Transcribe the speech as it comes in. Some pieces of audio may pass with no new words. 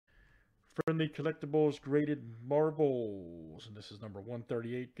Friendly Collectibles Graded Marbles. And this is number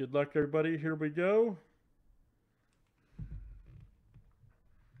 138. Good luck, everybody. Here we go.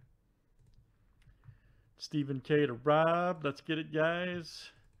 Stephen K to Rob. Let's get it,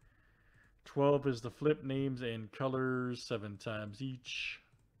 guys. 12 is the flip, names and colors, 7 times each.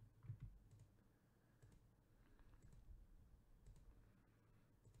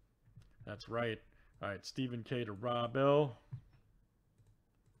 That's right. All right, Stephen K to Rob L.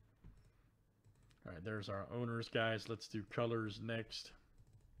 All right, there's our owners, guys. Let's do colors next.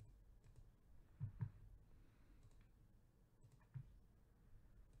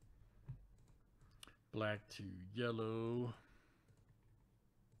 Black to yellow.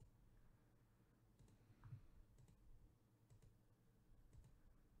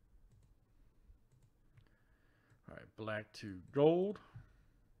 All right, black to gold.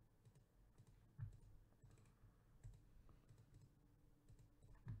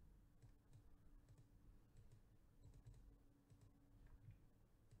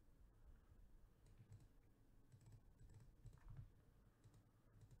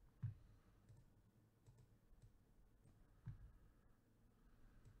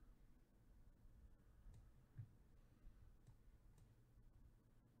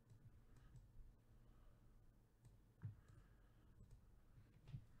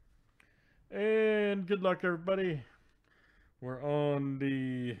 And good luck, everybody. We're on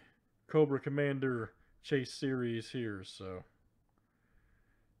the Cobra Commander Chase series here, so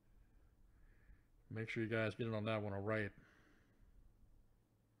make sure you guys get in on that one all right.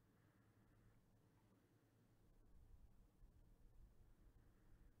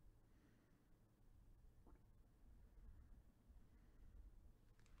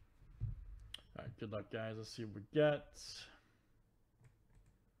 All right, good luck, guys. Let's see what we get.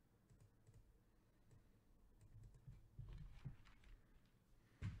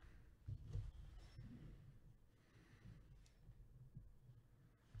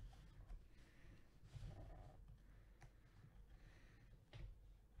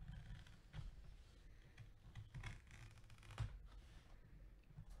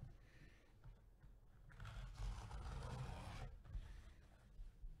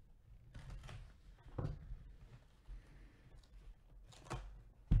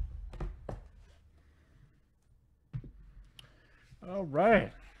 All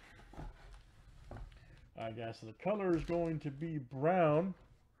right. All right, guys, so the color is going to be brown.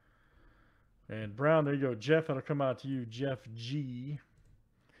 And brown, there you go. Jeff, that'll come out to you, Jeff G.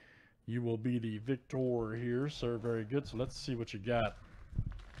 You will be the victor here, sir. Very good. So let's see what you got.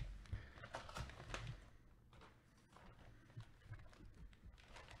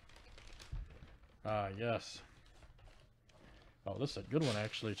 Ah, yes. Oh, this is a good one,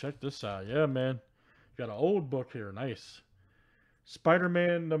 actually. Check this out. Yeah, man. Got an old book here. Nice.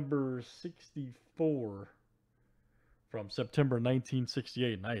 Spider-Man number 64 from September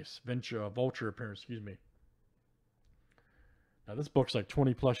 1968. Nice. Vulture appearance, excuse me. Now, this book's like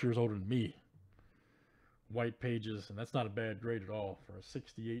 20 plus years older than me. White pages, and that's not a bad grade at all for a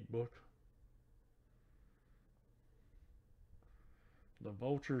 68 book. The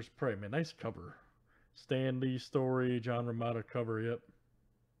Vulture's Prey. Man, nice cover. Stan Lee story, John Romita cover, yep.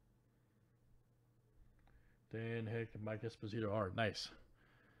 Dan Hick and Mike Esposito art. Nice.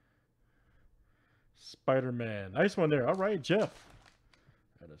 Spider-Man. Nice one there. All right, Jeff.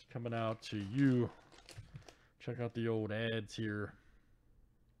 That is coming out to you. Check out the old ads here.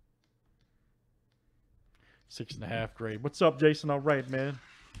 6.5 grade. What's up, Jason? All right, man.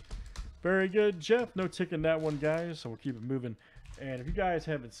 Very good, Jeff. No ticking that one, guys, so we'll keep it moving. And if you guys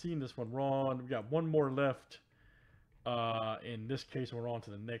haven't seen this one, we're on. We've got one more left. In this case, we're on to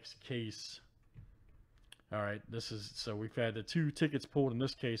the next case. All right, so we've had the 2 tickets pulled in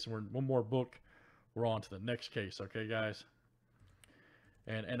this case, and we're one more book. We're on to the next case, okay, guys?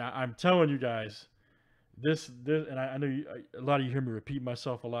 And I'm telling you guys, this and I know a lot of you hear me repeat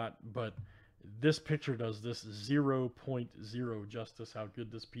myself a lot, but this picture does this 0.0 justice how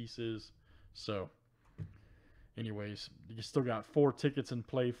good this piece is. So, anyways, you still got 4 tickets in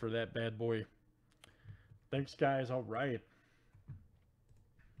play for that bad boy. Thanks, guys. All right.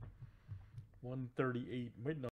 138. Wait, no.